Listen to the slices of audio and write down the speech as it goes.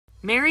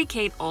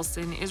Mary-Kate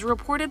Olsen is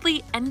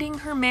reportedly ending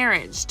her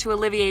marriage to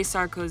Olivier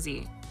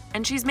Sarkozy,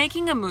 and she's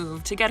making a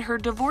move to get her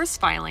divorce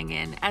filing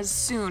in as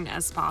soon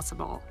as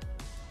possible.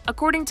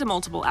 According to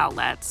multiple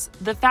outlets,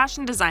 the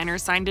fashion designer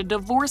signed a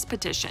divorce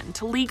petition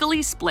to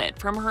legally split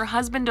from her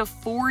husband of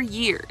 4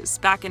 years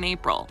back in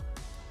April.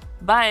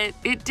 But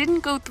it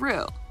didn't go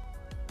through.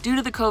 Due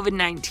to the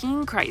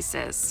COVID-19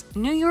 crisis,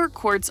 New York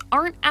courts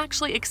aren't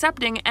actually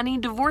accepting any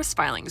divorce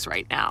filings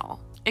right now,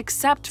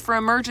 except for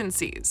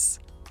emergencies.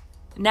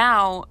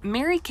 Now,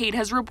 Mary-Kate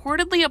has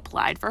reportedly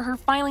applied for her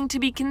filing to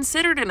be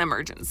considered an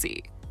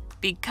emergency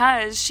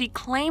because she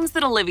claims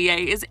that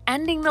Olivier is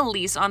ending the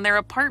lease on their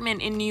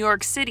apartment in New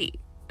York City,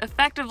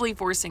 effectively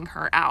forcing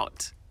her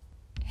out.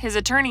 His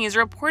attorneys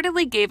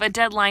reportedly gave a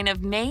deadline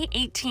of May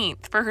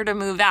 18th for her to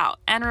move out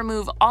and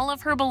remove all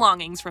of her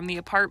belongings from the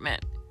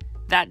apartment.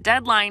 That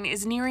deadline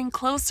is nearing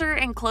closer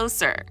and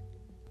closer.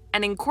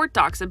 And in court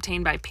docs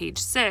obtained by Page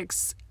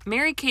 6,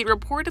 Mary-Kate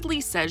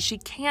reportedly says she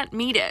can't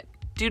meet it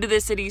due to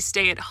the city's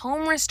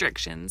stay-at-home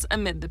restrictions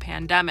amid the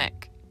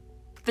pandemic.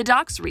 The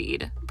docs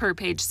read, per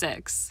Page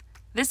 6,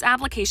 "This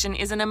application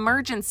is an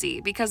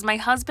emergency because my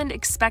husband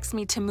expects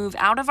me to move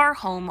out of our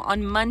home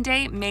on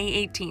Monday, May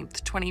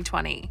 18th,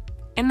 2020,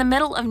 in the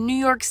middle of New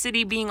York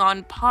City being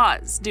on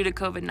pause due to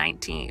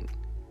COVID-19.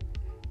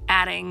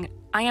 Adding,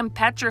 "I am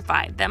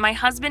petrified that my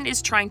husband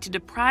is trying to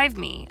deprive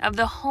me of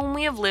the home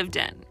we have lived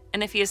in,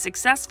 and if he is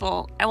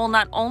successful, I will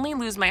not only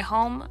lose my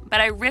home, but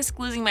I risk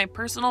losing my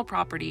personal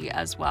property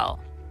as well."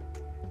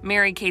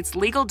 Mary-Kate's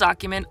legal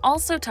document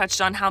also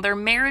touched on how their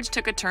marriage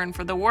took a turn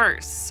for the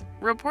worse,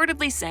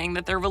 reportedly saying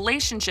that their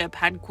relationship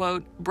had,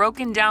 quote,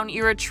 "broken down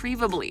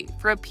irretrievably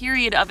for a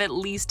period of at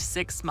least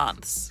 6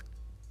 months."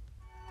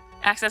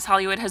 Access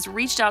Hollywood has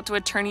reached out to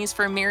attorneys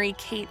for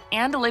Mary-Kate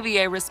and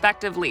Olivier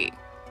respectively,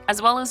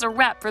 as well as a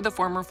rep for the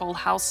former Full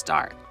House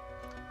star.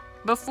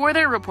 Before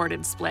their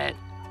reported split,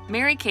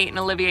 Mary-Kate and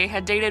Olivier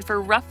had dated for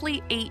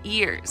roughly 8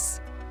 years.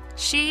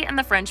 She and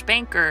the French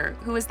banker,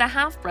 who is the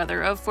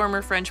half-brother of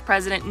former French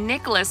President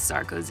Nicolas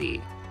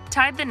Sarkozy,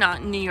 tied the knot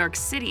in New York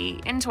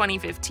City in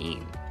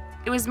 2015.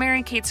 It was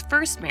Mary-Kate's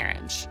first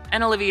marriage,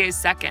 and Olivier's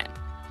second.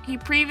 He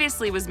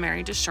previously was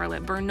married to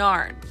Charlotte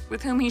Bernard,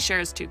 with whom he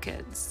shares 2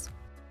 kids.